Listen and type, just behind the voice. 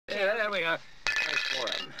Yeah, there we go. Nice for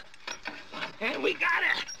him. And we got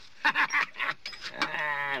it.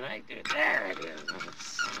 Right there. There it is.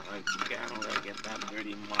 Gotta get that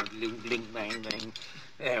dirty mark. Bling, bang, bang.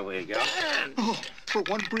 There we go. And... Oh, for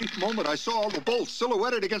one brief moment, I saw all the bolts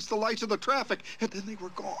silhouetted against the lights of the traffic, and then they were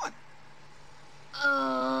gone.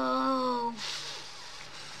 Oh,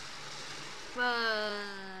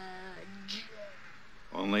 Fudge.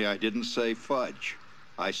 Only I didn't say fudge.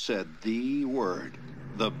 I said the word,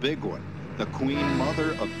 the big one, the queen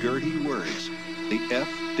mother of dirty words, the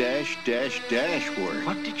F-dash-dash-dash word.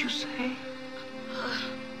 What did you say?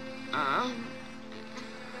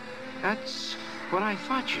 That's what I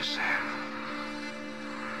thought you said.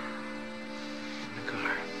 In the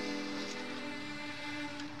car.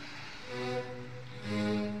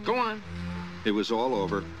 Go on. It was all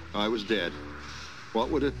over. I was dead. What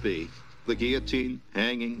would it be? The guillotine,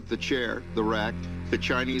 hanging, the chair, the rack, the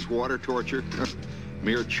Chinese water torture?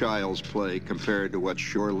 Mere child's play compared to what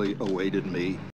surely awaited me.